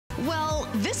Well,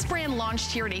 this brand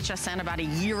launched here at HSN about a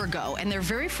year ago, and their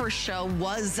very first show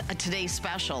was a Today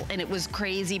Special, and it was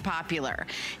crazy popular.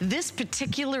 This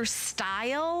particular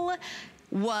style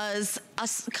was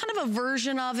kind of a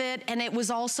version of it, and it was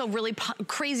also really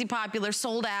crazy popular,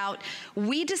 sold out.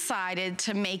 We decided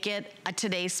to make it a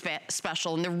Today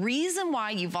Special, and the reason why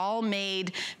you've all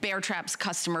made Baretraps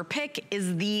customer pick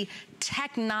is the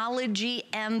technology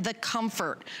and the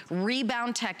comfort.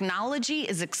 Rebound technology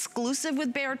is exclusive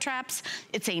with Baretraps.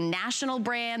 It's a national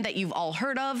brand that you've all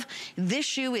heard of. This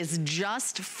shoe is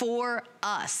just for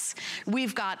us.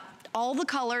 We've got all the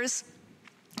colors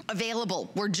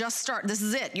available. We're just starting. This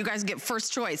is it. You guys get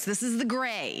first choice. This is the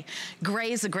gray.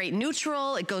 Gray is a great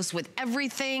neutral. It goes with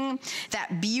everything.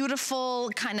 That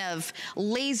beautiful kind of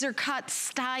laser cut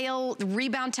style,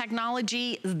 Rebound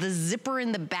technology, the zipper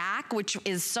in the back, which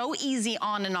is so easy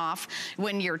on and off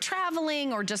when you're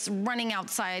traveling or just running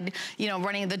outside, you know,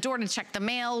 running the door to check the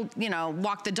mail, you know,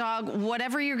 walk the dog,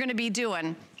 whatever you're going to be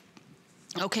doing.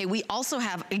 Okay, we also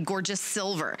have a gorgeous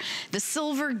silver. The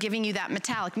silver giving you that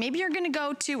metallic. Maybe you're gonna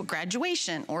go to a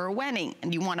graduation or a wedding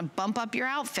and you wanna bump up your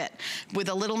outfit with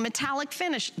a little metallic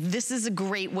finish. This is a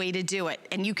great way to do it.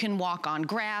 And you can walk on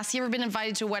grass. You ever been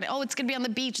invited to a wedding? Oh, it's gonna be on the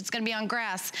beach, it's gonna be on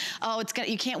grass. Oh,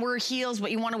 you can't wear heels,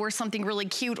 but you wanna wear something really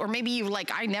cute. Or maybe you're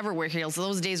like, I never wear heels, so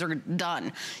those days are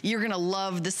done. You're gonna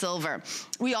love the silver.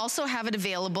 We also have it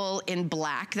available in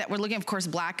black that we're looking, of course,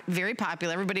 black, very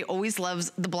popular. Everybody always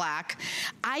loves the black.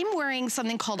 I'm wearing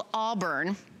something called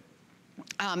Auburn,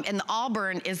 and the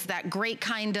Auburn is that great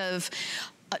kind of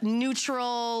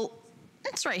neutral.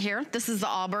 It's right here. This is the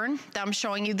Auburn that I'm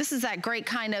showing you. This is that great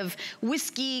kind of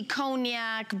whiskey,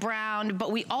 cognac, brown,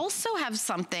 but we also have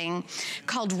something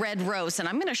called Red Rose, and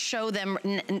I'm gonna show them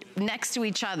next to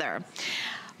each other.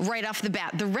 Right off the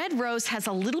bat, the Red Rose has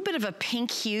a little bit of a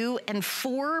pink hue, and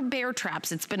for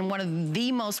Baretraps, it's been one of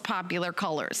the most popular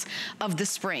colors of the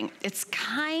spring. It's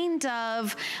kind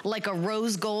of like a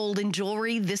rose gold in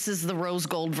jewelry. This is the rose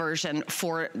gold version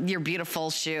for your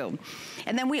beautiful shoe.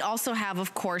 And then we also have,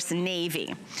 of course,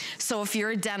 navy. So if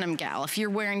you're a denim gal, if you're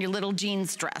wearing your little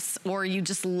jeans dress, or you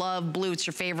just love blue, it's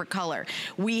your favorite color,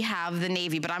 we have the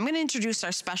navy. But I'm gonna introduce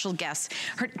our special guest.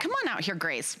 Come on out here,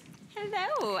 Grace.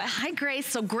 Hello. Hi, Grace.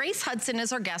 So Grace Hudson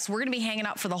is our guest. We're gonna be hanging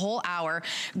out for the whole hour.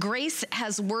 Grace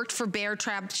has worked for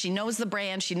Baretraps. She knows the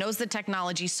brand, she knows the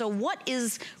technology. So what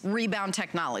is Rebound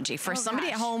technology for somebody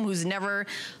at home who's never,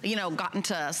 you know, gotten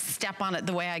to step on it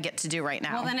the way I get to do right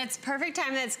now? Well, then it's perfect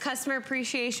time that it's Customer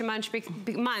Appreciation Month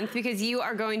because you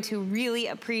are going to really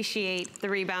appreciate the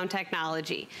Rebound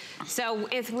technology. So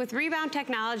with Rebound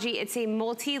technology, it's a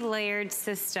multi-layered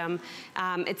system.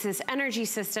 It's this energy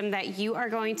system that you are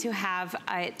going to have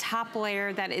a top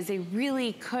layer that is a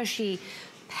really cushy,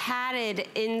 padded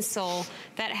insole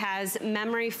that has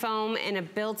memory foam and a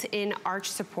built-in arch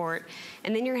support.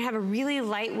 And then you're gonna have a really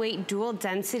lightweight dual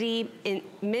density in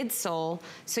midsole.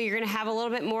 So you're gonna have a little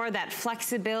bit more of that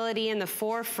flexibility in the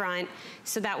forefront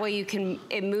so that way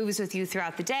it moves with you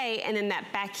throughout the day. And then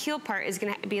that back heel part is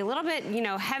gonna be a little bit, you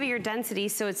know, heavier density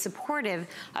so it's supportive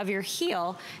of your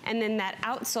heel. And then that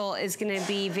outsole is gonna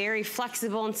be very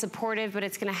flexible and supportive, but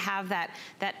it's gonna have that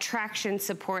traction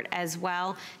support as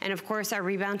well. And of course, our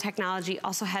Rebound technology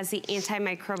also has the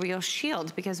antimicrobial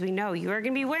shield because we know you are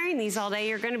gonna be wearing these all day.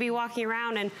 You're gonna be walking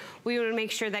around, and we wanna make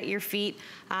sure that your feet,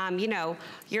 you know,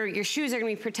 your shoes are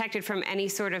gonna be protected from any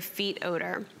sort of feet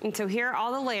odor. And so here are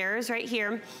all the layers right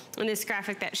here in this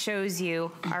graphic that shows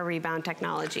you our Rebound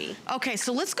technology. Okay,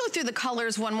 so let's go through the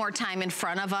colors one more time in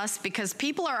front of us because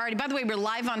people are already, by the way, we're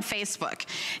live on Facebook,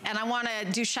 and I wanna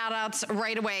do shout outs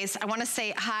right away. So I wanna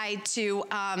say hi to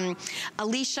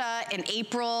Alicia and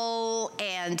April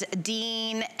and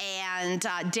Dean and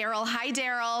Daryl. Hi,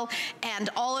 Daryl. And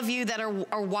all of you that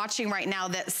are watching right now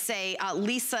that say,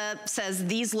 Lisa says,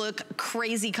 these look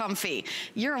crazy comfy.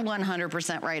 You're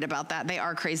 100% right about that. They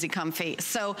are crazy comfy.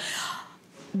 So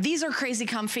these are crazy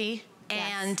comfy.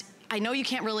 Yes. And I know you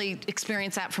can't really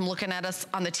experience that from looking at us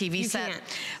on the TV set,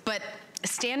 but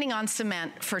standing on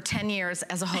cement for 10 years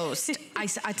as a host, I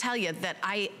tell you that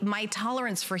my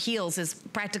tolerance for heels is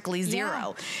practically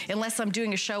zero, unless I'm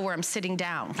doing a show where I'm sitting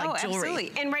down, like jewelry.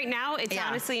 Absolutely. And right now, it's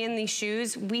honestly in these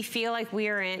shoes, we feel like we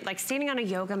are in, like standing on a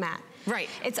yoga mat. Right.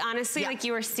 It's honestly like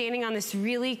you are standing on this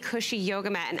really cushy yoga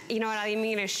mat. And you know what, I'm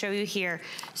gonna show you here.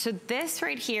 So this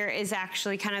right here is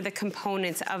actually kind of the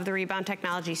components of the Rebound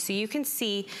technology. So you can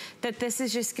see that this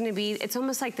is just gonna be, it's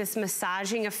almost like this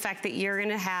massaging effect that you're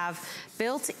gonna have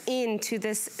built into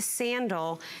this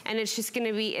sandal, and it's just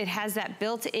gonna be, it has that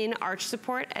built-in arch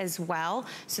support as well,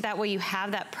 so that way you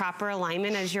have that proper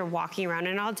alignment as you're walking around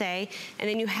in all day. And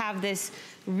then you have this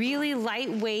really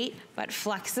lightweight but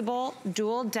flexible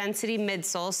dual density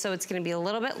midsole, so it's gonna be a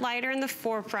little bit lighter in the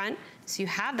forefront, so you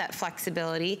have that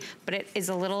flexibility, but it is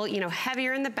a little, you know,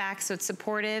 heavier in the back, so it's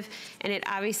supportive, and it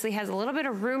obviously has a little bit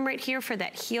of room right here for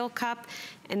that heel cup,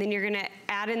 and then you're gonna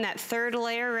add in that third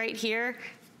layer right here,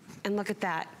 and look at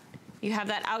that. You have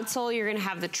that outsole, you're gonna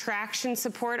have the traction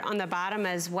support on the bottom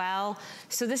as well.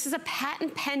 So this is a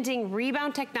patent pending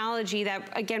Rebound technology that,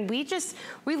 again, we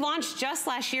launched just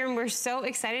last year, and we're so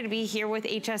excited to be here with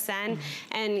HSN,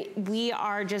 and we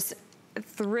are just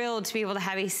thrilled to be able to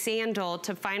have a sandal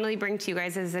to finally bring to you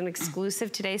guys as an exclusive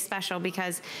today's special,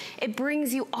 because it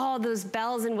brings you all those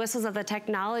bells and whistles of the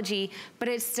technology, but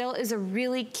it still is a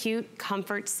really cute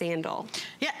comfort sandal.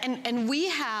 Yeah, and we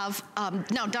have,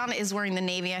 now Donna is wearing the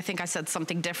navy. I think I said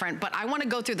something different, but I want to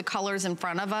go through the colors in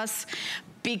front of us,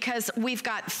 because we've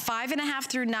got 5.5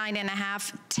 through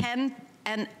 9.5, 10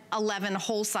 and 11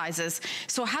 whole sizes.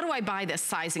 So how do I buy this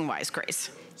sizing wise, Grace?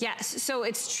 Yes, so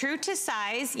it's true to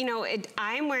size. You know,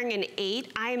 I'm wearing an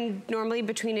 8. I'm normally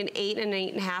between an 8 and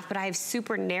an 8.5, but I have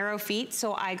super narrow feet,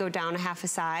 so I go down a half a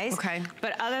size. Okay.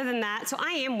 But other than that, so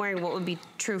I am wearing what would be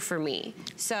true for me.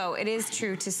 So it is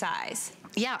true to size.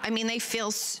 Yeah, I mean, they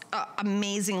feel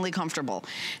amazingly comfortable,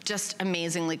 just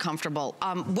amazingly comfortable.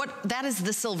 That is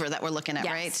the silver that we're looking at,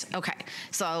 yes. Right? Okay,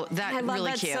 so that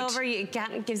really cute. I love that silver.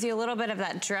 It gives you a little bit of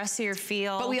that dressier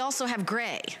feel. But we also have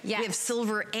gray. Yes. We have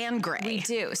silver and gray. We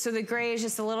do. So the gray is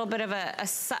just a little bit of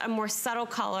a more subtle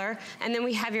color, and then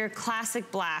we have your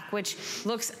classic black, which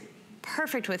looks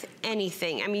perfect with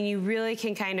anything. I mean, you really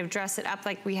can kind of dress it up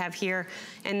like we have here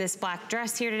in this black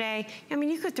dress here today. I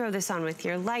mean, you could throw this on with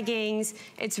your leggings.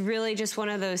 It's really just one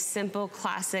of those simple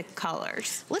classic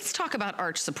colors. Let's talk about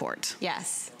arch support.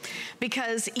 Yes.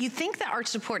 Because you think that arch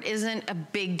support isn't a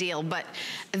big deal, but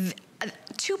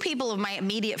two people of my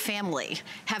immediate family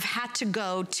have had to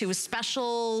go to a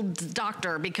special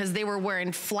doctor because they were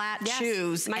wearing flat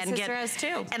shoes. My sister has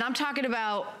too. And I'm talking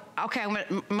about, okay,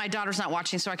 my daughter's not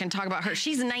watching, so I can talk about her.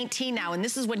 She's 19 now, and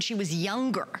this is when she was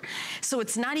younger. So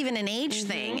it's not even an age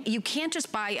thing. You can't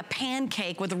just buy a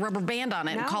pancake with a rubber band on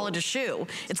it and call it a shoe.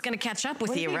 It's gonna catch up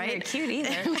with you, right? Cute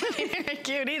either. Very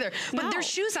cute either. But there's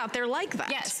shoes out there like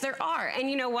that. Yes, there are. And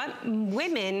you know what?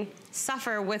 Women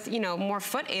suffer with, you know, more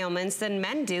foot ailments than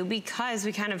men do, because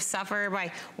we kind of suffer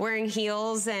by wearing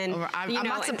heels, and I'm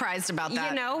not surprised about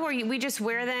that. You know, where we just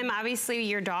wear them. Obviously,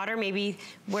 your daughter may be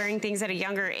wearing things at a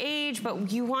younger age,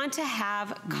 but you want to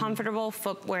have comfortable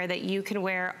footwear that you can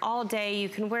wear all day. You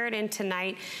can wear it into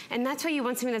night, and that's why you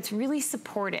want something that's really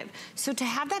supportive. So to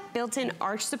have that built-in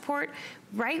arch support,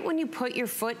 right when you put your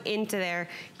foot into there,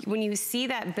 when you see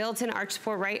that built-in arch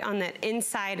support right on that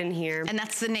inside in here. And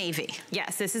that's the navy.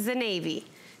 Yes, this is the navy.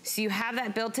 So you have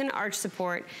that built-in arch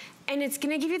support, and it's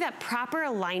gonna give you that proper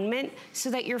alignment so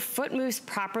that your foot moves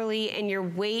properly and your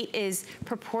weight is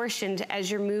proportioned as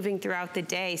you're moving throughout the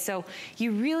day. So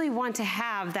you really want to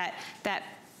have that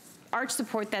arch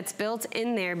support that's built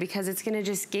in there, because it's gonna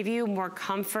just give you more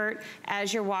comfort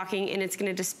as you're walking, and it's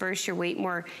gonna disperse your weight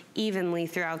more evenly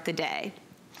throughout the day.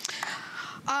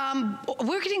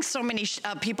 We're getting so many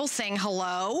people saying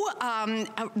hello.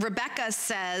 Rebecca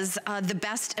says, the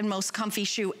best and most comfy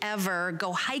shoe ever.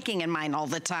 Go hiking in mine all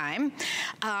the time.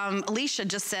 Alicia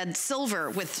just said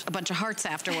silver with a bunch of hearts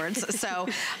afterwards. So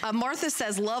Martha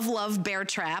says, love, love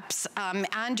Baretraps.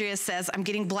 Andrea says, I'm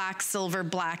getting black, silver,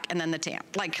 black, and then the tan.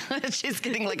 Like, she's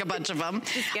getting like a bunch of them.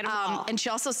 Just get them all. And she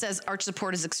also says arch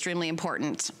support is extremely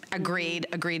important. Agreed,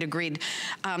 agreed, agreed.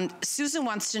 Susan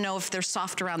wants to know if they're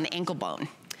soft around the ankle bone.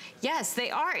 Yes, they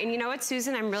are. And you know what,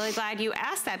 Susan, I'm really glad you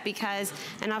asked that, because,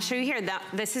 and I'll show you here,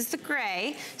 this is the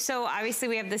gray. So obviously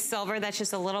we have the silver that's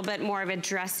just a little bit more of a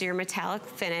dressier metallic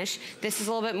finish. This is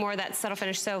a little bit more of that subtle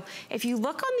finish. So if you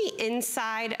look on the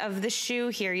inside of the shoe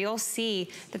here, you'll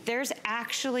see that there's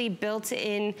actually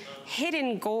built-in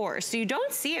hidden gore. So you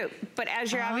don't see it, but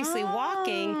as you're obviously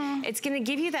walking, it's gonna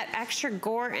give you that extra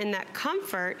gore and that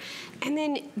comfort. And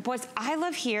then what I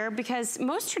love here, because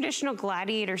most traditional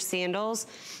Gladiator sandals,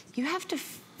 you have to,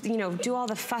 you know, do all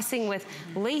the fussing with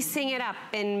lacing it up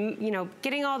and, you know,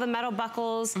 getting all the metal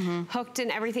buckles hooked and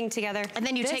everything together. And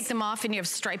then you take them off and you have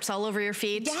stripes all over your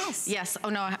feet. Yes. Yes. Oh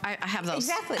no, I have those.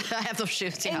 Exactly. I have those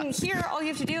shoes, yeah. And here, all you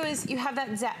have to do is you have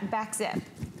that back zip.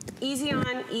 Easy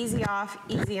on, easy off,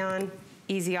 easy on,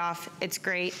 easy off. It's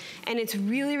great. And it's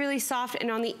really, really soft. And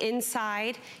on the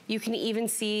inside, you can even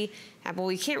see,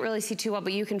 well, you can't really see too well,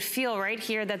 but you can feel right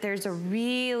here that there's a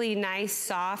really nice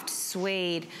soft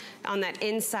suede on that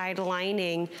inside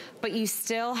lining, but you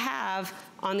still have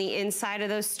on the inside of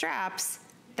those straps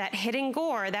that hidden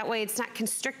gore. That way it's not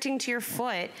constricting to your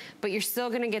foot, but you're still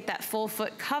gonna get that full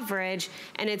foot coverage,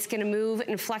 and it's gonna move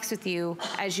and flex with you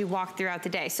as you walk throughout the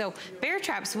day. So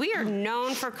Baretraps, we are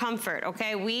known for comfort,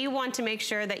 okay? We want to make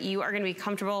sure that you are gonna be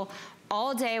comfortable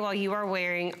all day while you are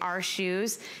wearing our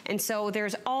shoes. And so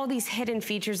there's all these hidden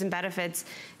features and benefits,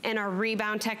 and our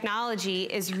Rebound technology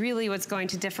is really what's going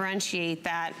to differentiate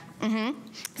that.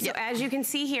 So as you can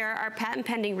see here, our patent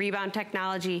pending Rebound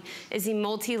technology is a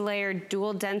multi-layered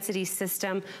dual density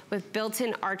system with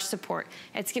built-in arch support.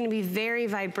 It's gonna be very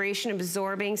vibration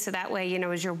absorbing, so that way, you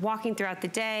know, as you're walking throughout the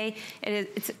day,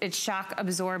 it's shock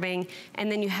absorbing,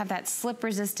 and then you have that slip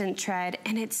resistant tread,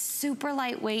 and it's super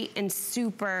lightweight and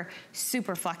super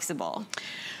flexible.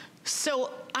 So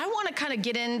I want to kind of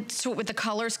get into it with the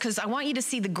colors, because I want you to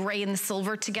see the gray and the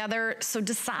silver together. So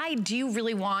decide, do you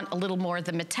really want a little more of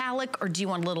the metallic, or do you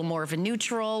want a little more of a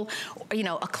neutral, you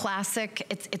know, a classic?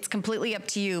 It's completely up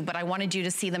to you, but I wanted you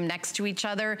to see them next to each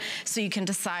other so you can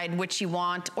decide which you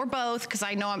want, or both, because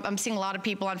I know I'm seeing a lot of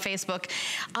people on Facebook.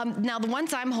 Now the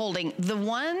ones I'm holding, the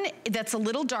one that's a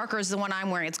little darker is the one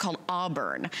I'm wearing. It's called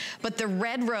Auburn, but the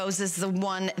red rose is the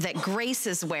one that Grace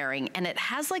is wearing, and it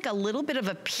has like a little bit of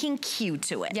a pink hue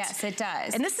to it. Yes, it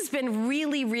does. And this has been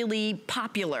really, really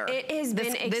popular. It has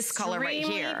been this color right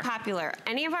here. Popular.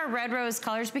 Any of our red rose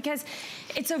colors, because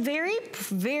it's a very,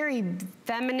 very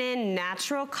feminine,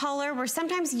 natural color, where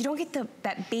sometimes you don't get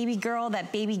that baby girl,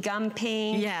 that baby gum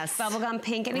pink, yes, bubblegum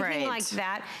pink, anything like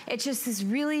that. It's just this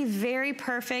really very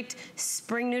perfect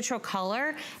spring neutral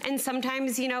color. And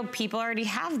sometimes, you know, people already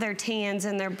have their tans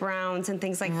and their browns and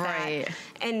things like that.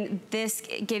 And this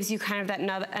gives you kind of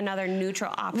that another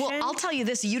neutral option. Well, I'll tell you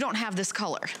this, you don't have this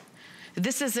color.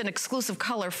 This is an exclusive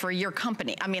color for your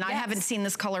company. I mean, I haven't seen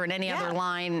this color in any other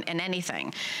line and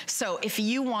anything. So if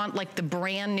you want like the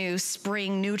brand new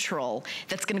spring neutral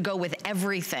that's gonna go with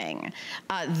everything,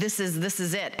 this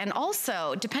is it. And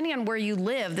also, depending on where you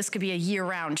live, this could be a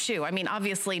year-round shoe. I mean,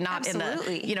 obviously not in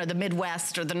the, you know, the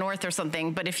Midwest or the North or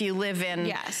something, but if you live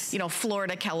in, you know,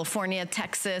 Florida, California,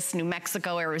 Texas, New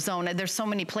Mexico, Arizona, there's so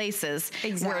many places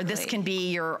where this can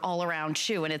be your all-around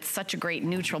shoe, and it's such a great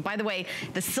neutral. By the way,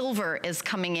 the silver is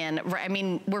coming in. I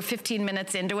mean, we're 15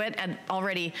 minutes into it and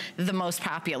already the most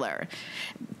popular,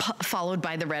 followed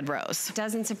by the red rose.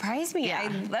 Doesn't surprise me.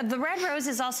 The red rose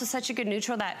is also such a good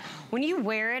neutral that when you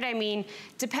wear it, I mean,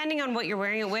 depending on what you're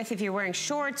wearing it with, if you're wearing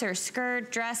shorts or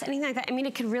skirt, dress, anything like that, I mean,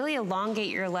 it could really elongate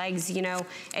your legs, you know.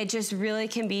 It just really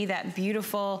can be that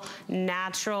beautiful,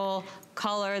 natural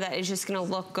color that is just gonna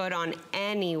look good on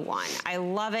anyone. I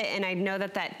love it, and I know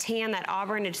that that tan, that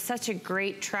auburn, is such a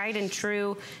great tried and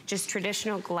true, just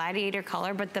traditional gladiator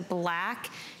color, but the black,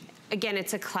 again,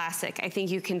 it's a classic. I think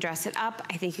you can dress it up.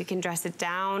 I think you can dress it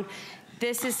down.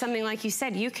 This is something, like you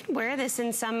said, you can wear this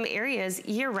in some areas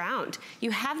year round.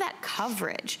 You have that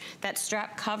coverage, that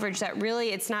strap coverage that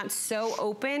really, it's not so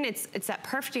open. It's that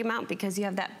perfect amount because you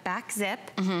have that back zip.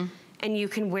 And you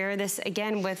can wear this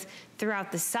again with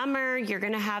throughout the summer. You're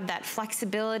gonna have that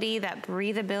flexibility, that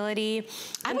breathability.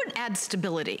 I would add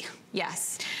stability.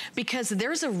 Yes. Because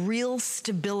there's a real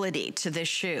stability to this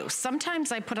shoe.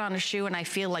 Sometimes I put on a shoe and I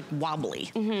feel like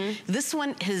wobbly. This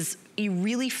one you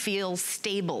really feel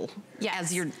stable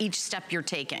as each step you're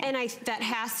taking. And that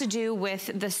has to do with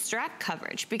the strap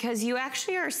coverage, because you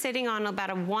actually are sitting on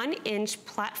about a 1-inch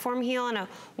platform heel and a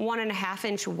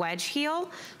 1.5-inch wedge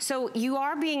heel. So you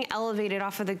are being elevated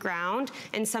off of the ground,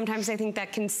 and sometimes I think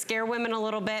that can scare women a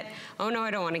little bit. Oh no,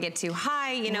 I don't want to get too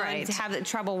high, you know, and to have the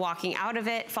trouble walking out of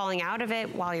it, falling out of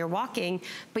it while you're walking.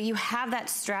 But you have that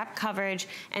strap coverage,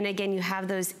 and again, you have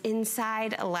those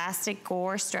inside elastic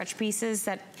gore stretch pieces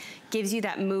that gives you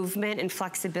that movement and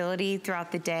flexibility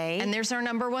throughout the day. And there's our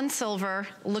 #1 silver,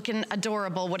 looking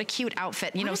adorable. What a cute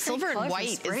outfit. You know, silver and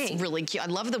white is really cute. I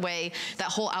love the way that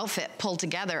whole outfit pulled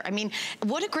together. I mean,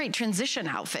 what a great transition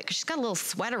outfit, because she's got a little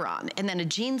sweater on and then a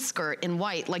jean skirt in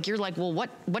white. Like, you're like, well,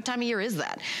 what time of year is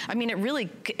that? I mean, it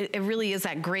really is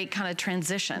that great kind of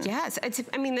transition. Yes,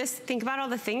 I mean, think about all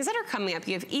the things that are coming up.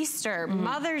 You have Easter,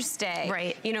 Mother's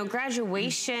Day, you know,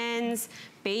 graduations,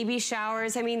 baby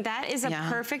showers. I mean, that is a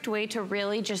perfect way to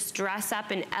really just dress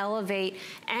up and elevate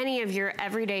any of your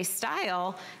everyday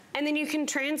style. And then you can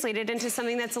translate it into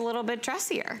something that's a little bit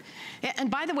dressier. Yeah,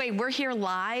 and by the way, we're here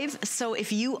live, so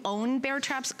if you own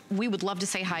Baretraps, we would love to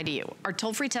say hi to you. Our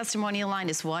toll-free testimonial line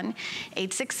is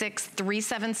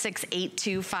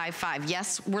 1-866-376-8255.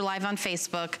 Yes, we're live on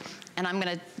Facebook, and I'm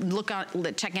gonna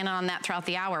check in on that throughout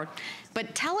the hour.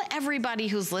 But tell everybody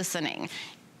who's listening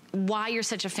why you're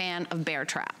such a fan of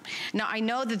Baretrap. Now, I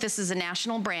know that this is a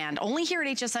national brand, only here at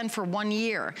HSN for 1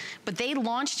 year, but they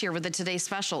launched here with the Today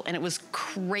Special, and it was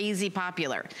crazy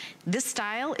popular. This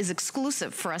style is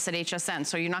exclusive for us at HSN,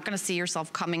 so you're not gonna see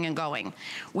yourself coming and going.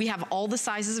 We have all the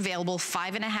sizes available,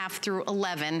 5.5 through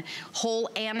 11, whole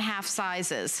and half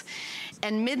sizes.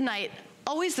 And midnight,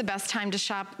 always the best time to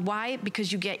shop. Why?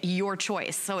 Because you get your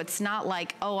choice. So it's not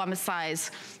like, oh, I'm a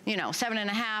size,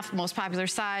 7.5, most popular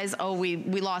size. Oh, we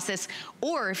lost this.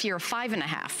 Or if you're a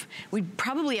 5.5, we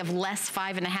probably have less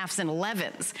 5.5s and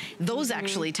 11s. Those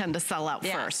actually tend to sell out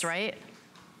first, right?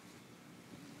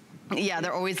 Yeah,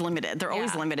 they're always limited. They're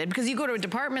always limited because you go to a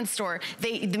department store,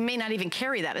 they may not even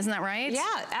carry that. Isn't that right?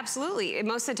 Yeah, absolutely.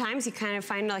 Most of the times you kind of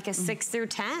find like a 6 through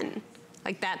 10.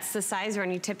 Like that's the size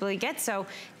run you typically get. So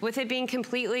with it being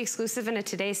completely exclusive in a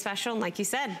Today's Special, and like you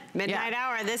said, midnight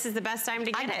hour, this is the best time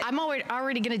to get it. I'm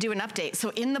already gonna do an update.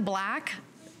 So in the black,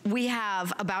 we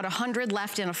have about 100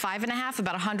 left in a 5.5,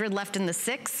 about 100 left in the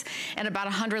 6, and about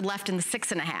 100 left in the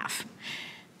 6.5.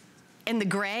 In the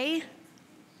gray,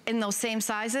 in those same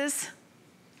sizes,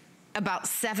 about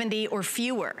 70 or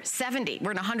fewer, 70.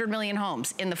 We're in 100 million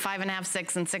homes in the 5.5,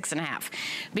 6, and 6.5.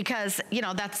 Because,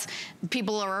 that's,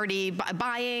 people are already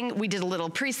buying. We did a little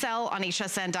pre-sale on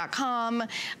hsn.com.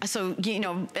 So,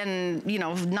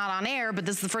 not on air, but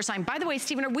this is the first time. By the way,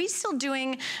 Stephen, are we still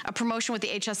doing a promotion with the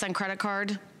HSN credit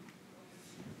card?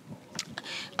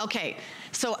 Okay,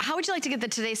 so how would you like to get the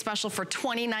Today Special for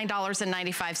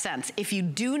 $29.95? If you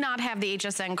do not have the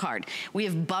HSN card, we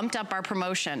have bumped up our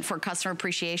promotion for Customer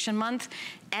Appreciation Month.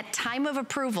 At time of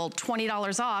approval,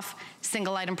 $20 off,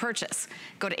 single item purchase.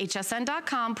 Go to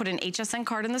hsn.com, put an HSN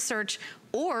card in the search,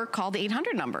 or call the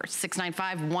 800 number,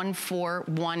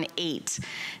 695-1418.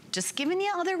 Just giving you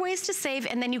other ways to save,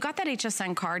 and then you got that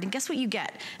HSN card, and guess what you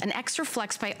get? An extra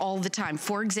flex pay all the time.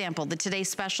 For example, the Today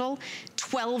Special,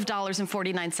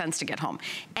 $12.49 to get home.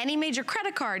 Any major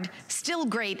credit card, still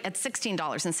great at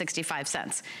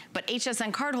 $16.65. But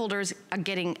HSN cardholders are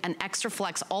getting an extra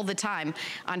flex all the time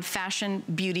on fashion,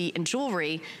 beauty, and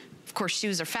jewelry. Of course,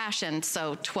 shoes are fashion,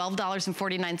 so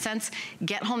 $12.49.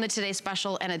 Get home the Today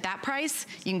Special, and at that price,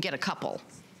 you can get a couple.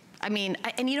 I mean,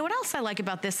 and you know what else I like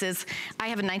about this is I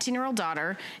have a 19-year-old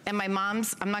daughter, and my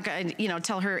mom's, I'm not gonna,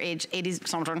 tell her age, 80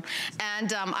 something,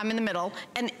 and I'm in the middle,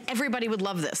 and everybody would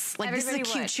love this. Like, everybody this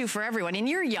is a cute shoe for everyone, and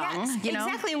you're young, you know?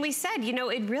 Exactly, and we said,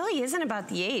 it really isn't about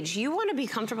the age. You wanna be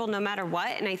comfortable no matter what,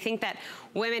 and I think that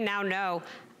women now know,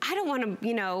 I don't wanna,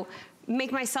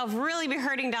 make myself really be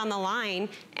hurting down the line,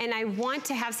 and I want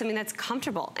to have something that's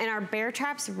comfortable. And our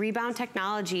Baretraps Rebound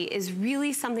technology is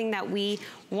really something that we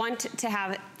want to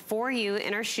have for you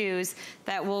in our shoes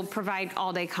that will provide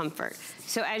all-day comfort.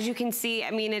 So as you can see,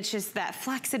 I mean, it's just that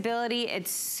flexibility, it's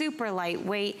super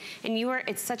lightweight, and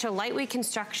it's such a lightweight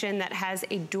construction that has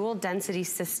a dual density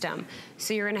system.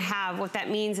 So you're gonna have, what that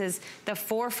means is the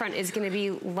forefront is gonna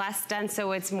be less dense,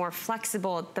 so it's more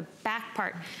flexible. The back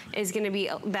part is gonna be,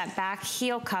 that back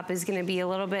heel cup is gonna be a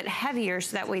little bit heavier,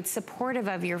 so that way it's supportive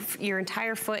of your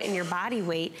entire foot and your body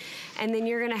weight. And then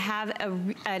you're gonna have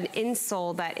an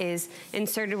insole that is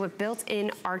inserted with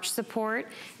built-in arch support.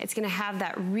 It's gonna have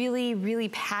that really, really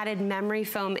padded memory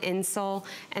foam insole,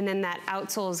 and then that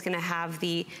outsole is gonna have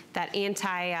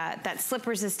that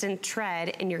slip-resistant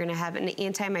tread, and you're gonna have an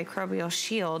antimicrobial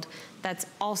shield that's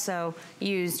also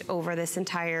used over this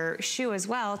entire shoe as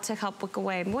well to help wick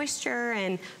away moisture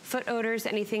and foot odors,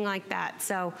 anything like that.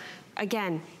 So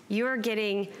again, you're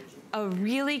getting a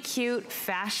really cute,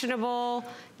 fashionable,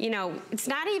 it's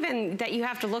not even that you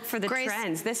have to look for the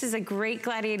trends. This is a great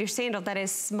Gladiator sandal that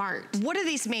is smart. What are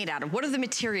these made out of? What are the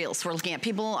materials we're looking at?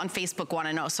 People on Facebook want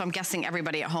to know, so I'm guessing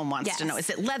everybody at home wants to know.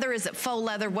 Is it leather? Is it faux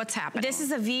leather? What's happening? This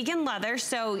is a vegan leather,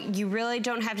 so you really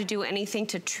don't have to do anything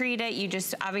to treat it. You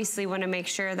just obviously want to make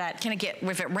sure that...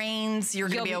 if it rains, you're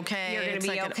going to be okay? You're going to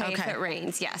be okay if it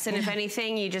rains, yes. And if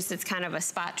anything, it's kind of a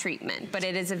spot treatment, but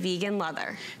it is a vegan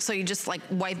leather. So you just like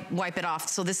wipe it off.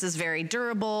 So this is very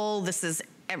durable. This is,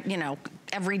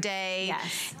 every day.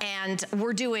 Yes. And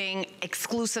we're doing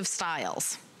exclusive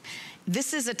styles.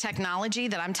 This is a technology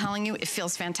that I'm telling you, it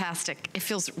feels fantastic. It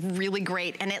feels really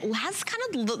great. And it has kind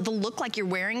of the look like you're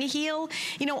wearing a heel.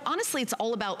 You know, honestly, it's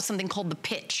all about something called the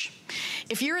pitch.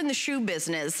 If you're in the shoe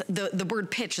business, the word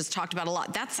pitch is talked about a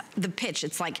lot. That's the pitch.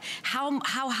 It's like, how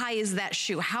high is that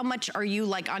shoe? How much are you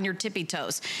like on your tippy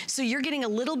toes? So you're getting a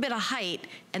little bit of height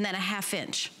and then a ½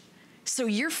 inch. So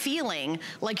you're feeling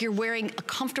like you're wearing a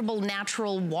comfortable,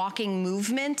 natural walking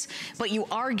movement, but you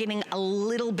are getting a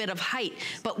little bit of height.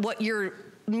 But what you're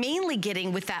mainly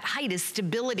getting with that height is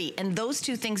stability, and those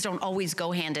two things don't always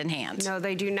go hand in hand. No,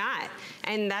 they do not.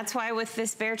 And that's why with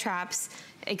this Baretraps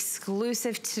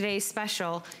exclusive today's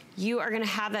special, you are gonna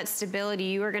have that stability,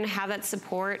 you are gonna have that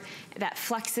support, that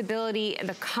flexibility, and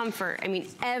the comfort. I mean,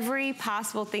 every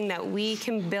possible thing that we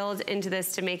can build into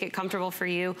this to make it comfortable for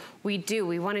you, we do.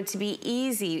 We want it to be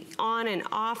easy, on and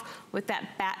off, with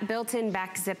that built-in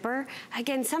back zipper.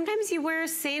 Again, sometimes you wear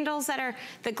sandals that are,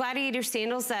 the Gladiator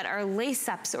sandals that are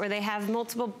lace-ups, or they have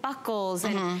multiple buckles,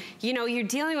 and you know, you're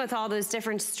dealing with all those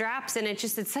different straps, and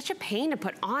it's such a pain to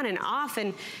put on and off,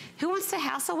 and who wants to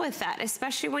hassle with that,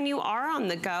 especially when you are on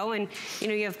the go and you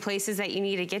know you have places that you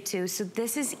need to get to. So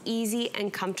this is easy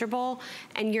and comfortable,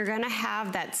 and you're gonna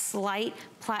have that slight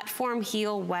platform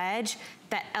heel wedge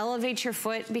that elevates your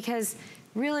foot, because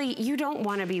really you don't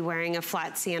want to be wearing a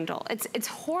flat sandal. It's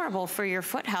horrible for your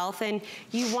foot health, and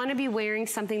you want to be wearing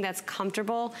something that's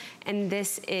comfortable, and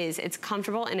this is. It's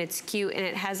comfortable and it's cute, and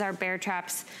it has our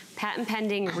Baretraps patent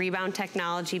pending Rebound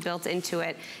technology built into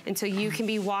it, and so you can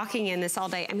be walking in this all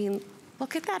day. I mean,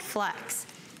 look at that flex.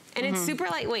 And it's super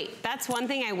lightweight. That's one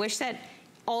thing I wish that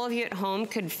all of you at home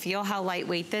could feel how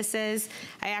lightweight this is.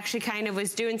 I actually kind of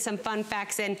was doing some fun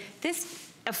facts, and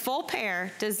a full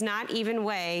pair does not even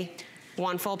weigh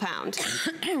 1 full pound.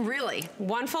 Really?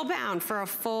 1 full pound for a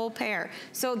full pair.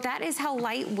 So that is how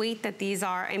lightweight that these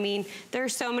are. I mean, there are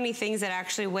so many things that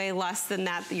actually weigh less than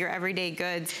that, your everyday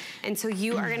goods. And so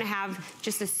you are gonna have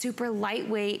just a super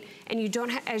lightweight, and you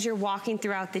don't, as you're walking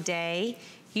throughout the day,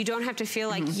 you don't have to feel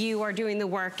like you are doing the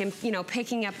work and, you know,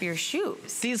 picking up your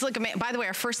shoes. These look amazing. By the way,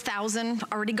 our first 1,000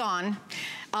 already gone,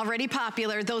 already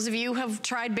popular. Those of you who have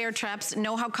tried Baretraps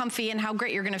know how comfy and how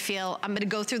great you're gonna feel. I'm gonna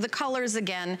go through the colors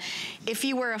again. If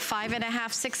you wear a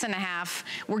 5.5, 6.5,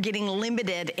 we're getting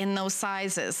limited in those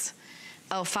sizes.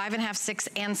 Oh, 5.5, 6,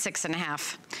 and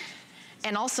 6.5.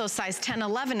 And also size 10,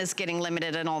 11 is getting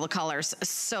limited in all the colors.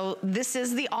 So this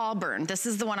is the auburn. This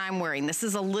is the one I'm wearing. This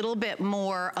is a little bit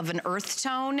more of an earth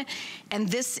tone. And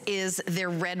this is their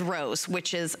red rose,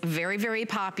 which is very, very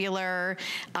popular.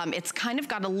 It's kind of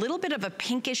got a little bit of a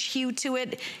pinkish hue to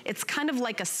it. It's kind of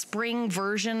like a spring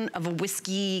version of a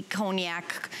whiskey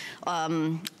cognac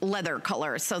leather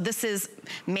color. So this is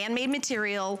man-made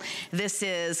material. This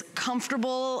is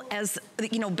comfortable, as,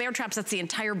 you know, Baretraps, that's the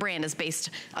entire brand, is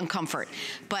based on comfort.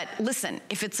 But listen,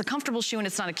 if it's a comfortable shoe and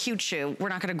it's not a cute shoe, we're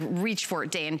not gonna reach for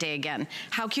it day and day again.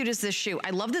 How cute is this shoe?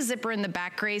 I love the zipper in the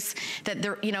back, Grace, that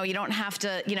there, you know, you don't have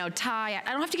to, you know, tie.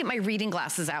 I don't have to get my reading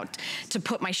glasses out to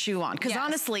put my shoe on. Because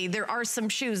honestly, there are some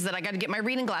shoes that I gotta get my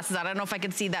reading glasses out. I don't know if I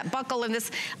can see that buckle in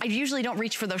this. I usually don't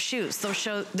reach for those shoes.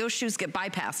 Those shoes get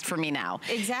bypassed for me now.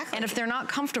 Exactly. And if they're not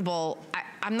comfortable,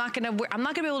 I'm not gonna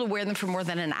be able to wear them for more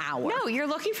than an hour. No, you're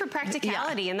looking for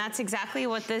practicality, and that's exactly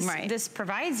what this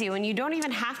provides you. And you don't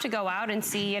even have to go out and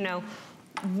see, you know,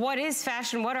 what is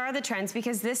fashion, what are the trends,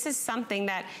 because this is something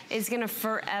that is gonna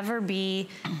forever be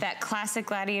that classic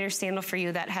Gladiator sandal for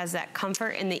you that has that comfort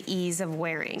and the ease of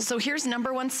wearing. So here's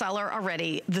 #1 seller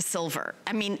already, the silver.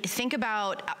 I mean, think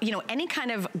about, you know, any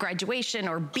kind of graduation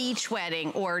or beach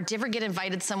wedding, or do you ever get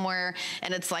invited somewhere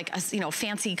and it's like a, you know,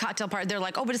 fancy cocktail party, they're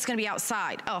like, oh, but it's gonna be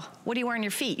outside. Oh, what do you wear on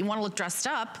your feet? You wanna look dressed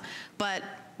up, but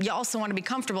you also want to be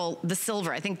comfortable. The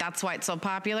silver, I think that's why it's so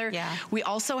popular. Yeah. We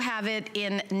also have it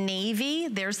in navy.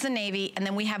 There's the navy, and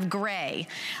then we have gray.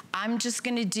 I'm just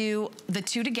going to do the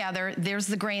two together. There's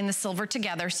the gray and the silver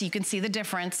together, so you can see the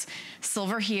difference.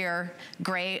 Silver here,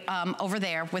 gray over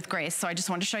there with gray. So I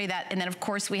just wanted to show you that. And then of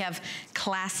course we have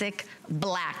classic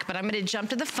black. But I'm going to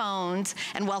jump to the phones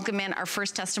and welcome in our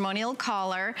first testimonial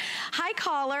caller. Hi,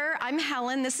 caller. I'm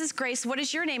Helen. This is Grace. What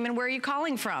is your name and where are you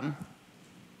calling from?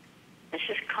 This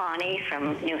is Connie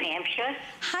from New Hampshire.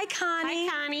 Hi, Connie.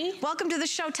 Hi, Connie. Welcome to the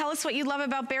show. Tell us what you love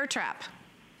about Baretrap.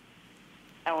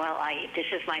 Oh, well, this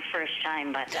is my first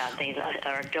time, but they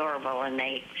are adorable, and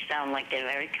they sound like they're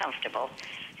very comfortable.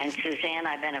 And Suzanne,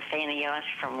 I've been a fan of yours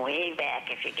from way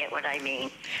back, if you get what I mean.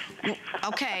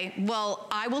 Okay, well,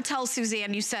 I will tell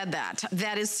Suzanne you said that.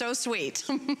 That is so sweet.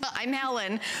 I'm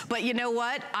Helen, but you know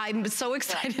what? I'm so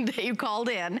excited that you called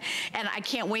in, and I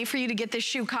can't wait for you to get this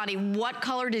shoe. Connie, what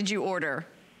color did you order?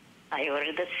 I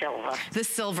ordered the silver. The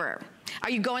silver. Are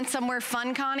you going somewhere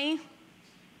fun, Connie?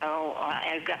 Oh,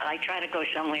 I try to go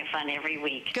somewhere fun every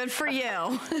week. Good for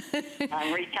you.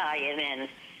 I'm retired, and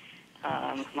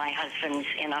my husband's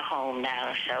in a home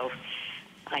now, so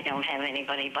I don't have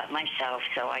anybody but myself,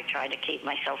 so I try to keep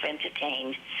myself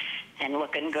entertained and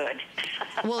looking good.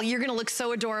 Well, you're going to look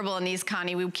so adorable in these,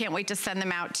 Connie. We can't wait to send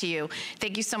them out to you.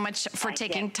 Thank you so much for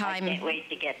taking time. I can't wait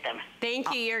to get them.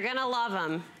 Thank you. You're going to love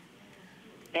them.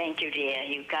 Thank you, dear.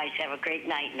 You guys have a great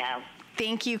night now.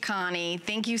 Thank you, Connie.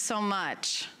 Thank you so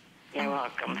much. You're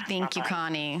welcome. Thank you,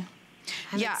 Connie.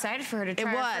 I'm excited for her to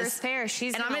try her first pair.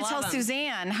 She's and I'm going to tell them.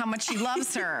 Suzanne how much she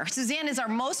loves her. Suzanne is our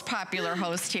most popular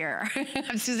host here.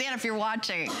 Suzanne, if you're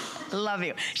watching, love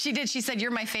you. She did. She said,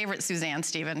 you're my favorite, Suzanne,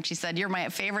 Stephen. She said, you're my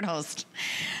favorite host.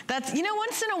 That's, you know,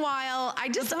 once in a while, I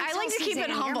like to keep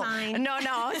it humble. No.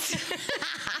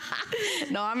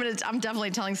 No, I'm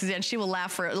definitely telling Suzanne she will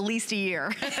laugh for at least a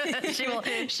year.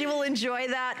 she will enjoy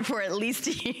that for at least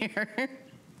a year.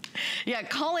 Yeah,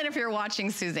 call in if you're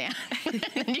watching, Suzanne.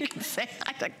 And you can say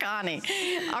hi to Connie.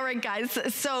 All right, guys.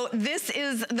 So this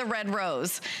is the red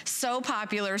rose. So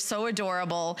popular, so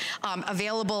adorable.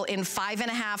 Available in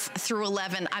 5.5 through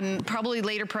 11. Probably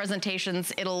later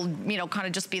presentations, it'll, you know, kind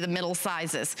of just be the middle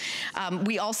sizes.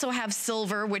 We also have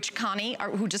silver, which Connie,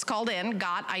 who just called in,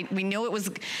 got. We knew it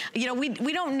was, you know,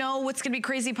 we don't know what's going to be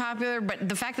crazy popular, but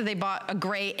the fact that they bought a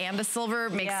gray and a silver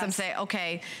makes them say,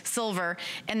 okay, silver.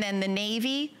 And then the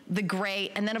navy, the gray,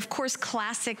 and then of course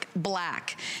classic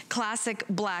black. Classic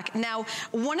black. Now,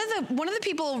 one of the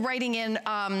people writing in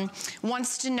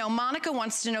wants to know, Monica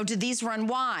wants to know, do these run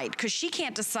wide? Because she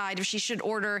can't decide if she should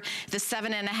order the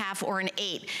 7.5 or an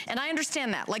 8. And I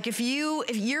understand that. Like if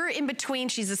you're in between,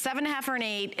 she's a 7.5 or an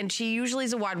 8, and she usually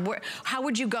is a wide. How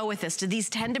would you go with this? Do these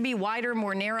tend to be wider,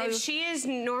 more narrow? If she is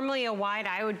normally a wide,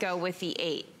 I would go with the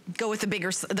 8. Go with the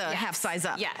bigger, half size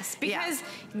up. Yes, because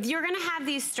you're gonna have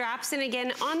these straps, and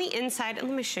again, on the inside, and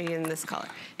let me show you in this color.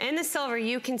 In the silver,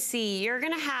 you can see you're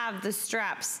gonna have the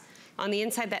straps on the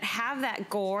inside that have that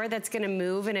gore that's gonna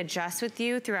move and adjust with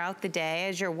you throughout the day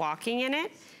as you're walking in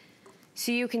it.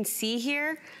 So you can see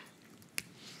here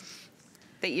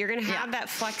that you're gonna have that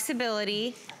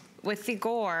flexibility with the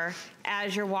gore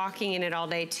as you're walking in it all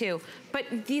day too. But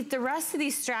the rest of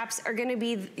these straps are gonna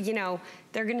be, you know,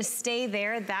 they're gonna stay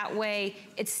there. That way,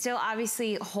 it still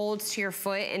obviously holds to your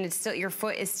foot, and it's still, your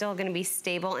foot is still gonna be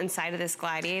stable inside of this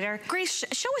Gladiator. Grace,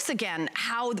 show us again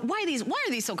why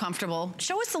are these so comfortable?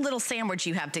 Show us the little sandwich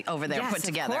you have over there put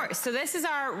together. Of course. So this is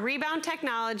our Rebound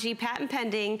technology, patent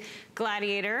pending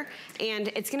Gladiator, and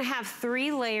it's gonna have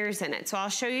 3 layers in it. So I'll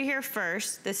show you here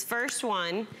first. This first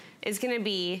one is gonna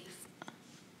be,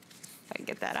 if I can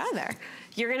get that out of there,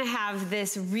 you're gonna have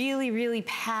this really, really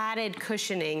padded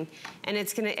cushioning, and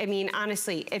it's gonna, I mean,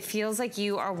 honestly, it feels like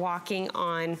you are walking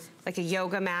on like a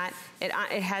yoga mat. It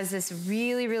has this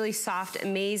really, really soft,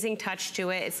 amazing touch to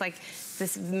it. It's like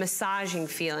this massaging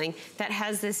feeling that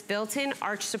has this built-in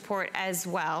arch support as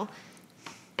well.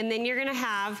 And then you're gonna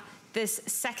have this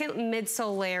second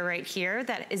midsole layer right here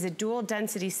that is a dual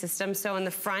density system. So in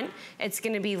the front, it's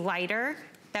gonna be lighter.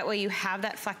 That way you have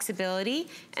that flexibility,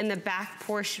 and the back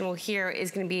portion here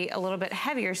is gonna be a little bit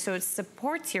heavier, so it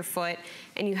supports your foot,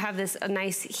 and you have a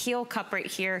nice heel cup right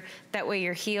here. That way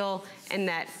your heel and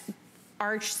that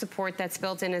arch support that's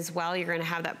built in as well, you're gonna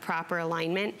have that proper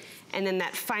alignment. And then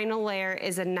that final layer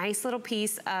is a nice little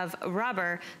piece of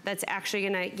rubber that's actually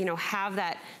gonna, you know, have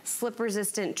that slip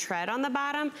resistant tread on the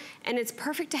bottom. And it's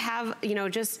perfect to have, you know,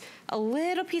 just a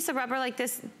little piece of rubber like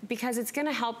this, because it's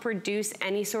gonna help reduce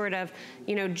any sort of,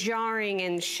 you know, jarring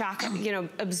and shock, you know,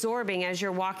 absorbing as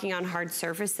you're walking on hard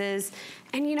surfaces.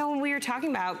 And you know, when we were talking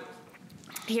about,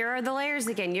 here are the layers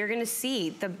again. You're gonna see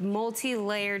the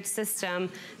multi-layered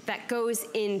system that goes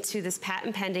into this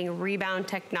patent pending Rebound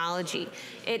technology.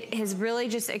 It has really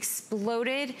just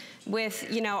exploded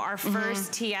with, you know, our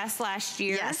first TS last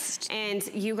year. Yes. And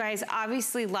you guys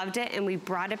obviously loved it, and we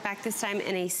brought it back this time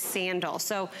in a sandal.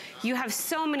 So you have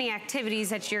so many activities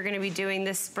that you're gonna be doing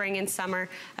this spring and summer.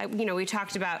 You know, we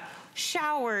talked about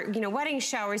shower, you know, wedding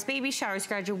showers, baby showers,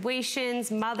 graduations,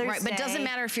 Mother's Day. Right, but it doesn't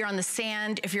matter if you're on the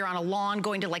sand, if you're on a lawn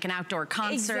going to like an outdoor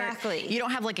concert. Exactly. You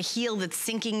don't have like a heel that's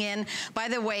sinking in. By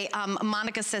the way,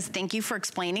 Monica says, thank you for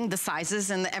explaining the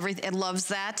sizes and everything. It loves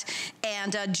that.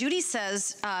 And Judy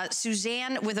says,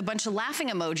 Suzanne with a bunch of laughing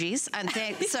emojis. And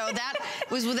so that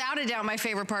was without a doubt my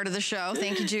favorite part of the show.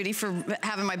 Thank you, Judy, for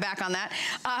having my back on that.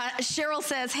 Cheryl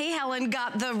says, hey, Helen,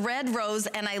 got the red rose,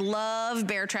 and I love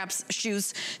Baretraps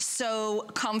shoes so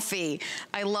comfy.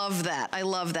 I love that. I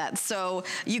love that. So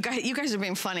you guys are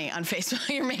being funny on Facebook.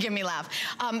 You're making me laugh.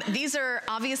 These are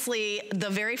obviously the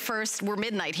very first, we're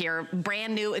midnight here,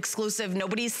 brand new, exclusive.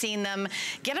 Nobody's seen them.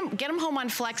 Get them home on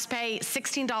FlexPay,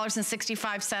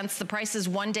 $16.65. The price is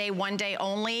one day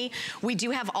only. We do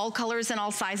have all colors and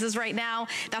all sizes right now.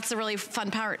 That's the really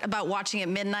fun part about watching at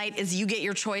midnight is you get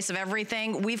your choice of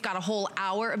everything. We've got a whole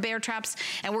hour of bear traps,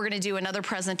 and we're gonna do another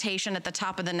presentation at the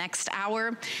top of the next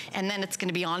hour, and then it's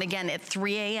gonna be on again at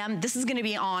 3 a.m. This is gonna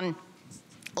be on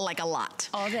like a lot.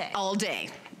 All day. All day.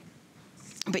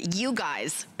 But you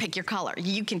guys pick your color.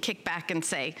 You can kick back and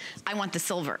say, I want the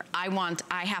silver. I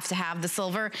have to have the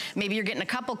silver. Maybe you're getting a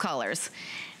couple colors.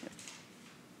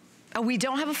 Oh, we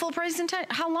don't have a full presentation?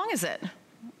 How long is it?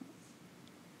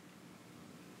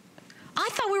 I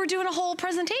thought we were doing a whole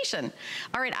presentation.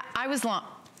 All right, I was long.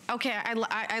 Okay,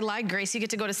 I lied, Grace, you get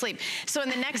to go to sleep. So in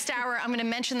the next hour, I'm gonna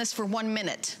mention this for 1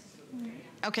 minute.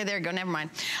 Okay, there you go, never mind.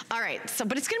 All right, so,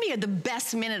 but it's gonna be the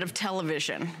best minute of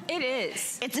television. It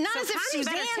is. It's not as if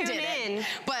Suzanne did it,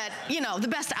 but you know, the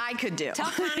best I could do. Tell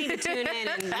Connie to tune in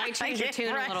and might change your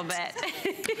tune a little bit.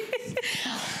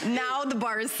 Now the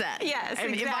bar is set. Yes,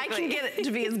 exactly. If I can get it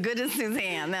to be as good as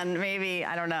Suzanne, then maybe,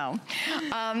 I don't know.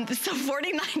 So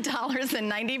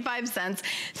 $49.95,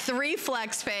 3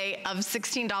 flex pay of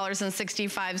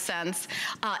 $16.65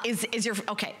 is your,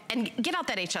 okay, and get out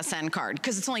that HSN card,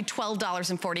 because it's only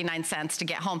 $12.49 to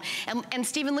get home. And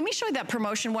Stephen, let me show you that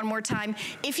promotion one more time.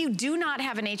 If you do not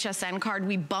have an HSN card,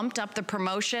 we bumped up the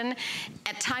promotion.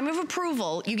 At time of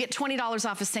approval, you get $20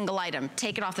 off a single item.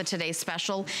 Take it off the Today's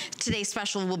Special. Today's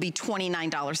Special will be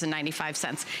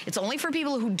 $29.95. It's only for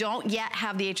people who don't yet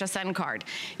have the HSN card.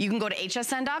 You can go to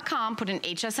hsn.com, put an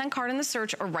HSN card in the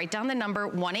search, or write down the number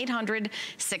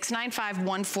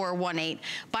 1-800-695-1418.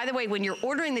 By the way, when you're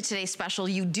ordering the Today's Special,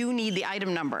 you do need the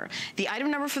item number. The item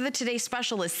number for the Today's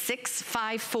Special is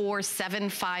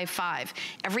 654755.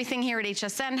 Everything here at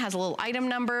HSN has a little item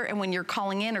number, and when you're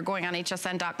calling in or going on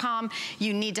hsn.com,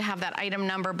 you need to have that item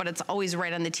number, but it's always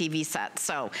right on the TV set.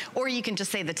 So, or you can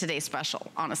just say the Today's Special,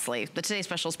 honestly. The Today's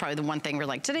Special is probably the one thing we're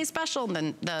like, Today's Special, and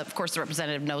then of course the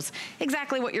representative knows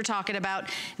exactly what you're talking about.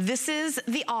 This is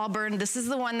the auburn, this is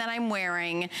the one that I'm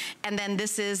wearing, and then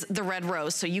this is the red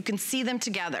rose. So you can see them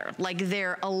together. Like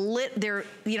they're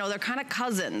you know, they're kind of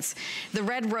cousins. The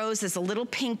red rose is a little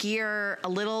pinkier, a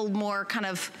little more kind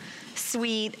of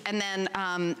sweet. And then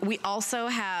we also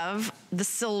have the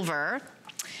silver.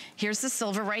 Here's the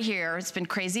silver right here. It's been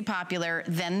crazy popular.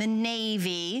 Then the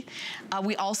navy.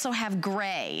 We also have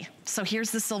gray. So here's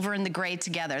the silver and the gray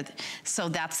together. So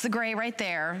that's the gray right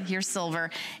there. Here's silver.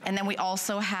 And then we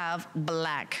also have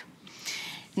black.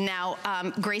 Now,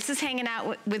 Grace is hanging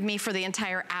out with me for the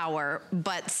entire hour,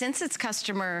 but since it's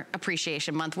Customer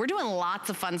Appreciation Month, we're doing lots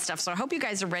of fun stuff, so I hope you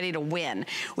guys are ready to win.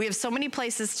 We have so many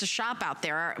places to shop out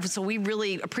there, so we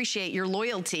really appreciate your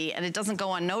loyalty, and it doesn't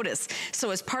go unnoticed. So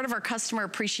as part of our Customer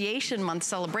Appreciation Month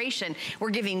celebration,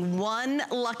 we're giving one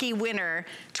lucky winner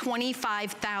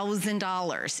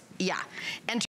 $25,000. Yeah.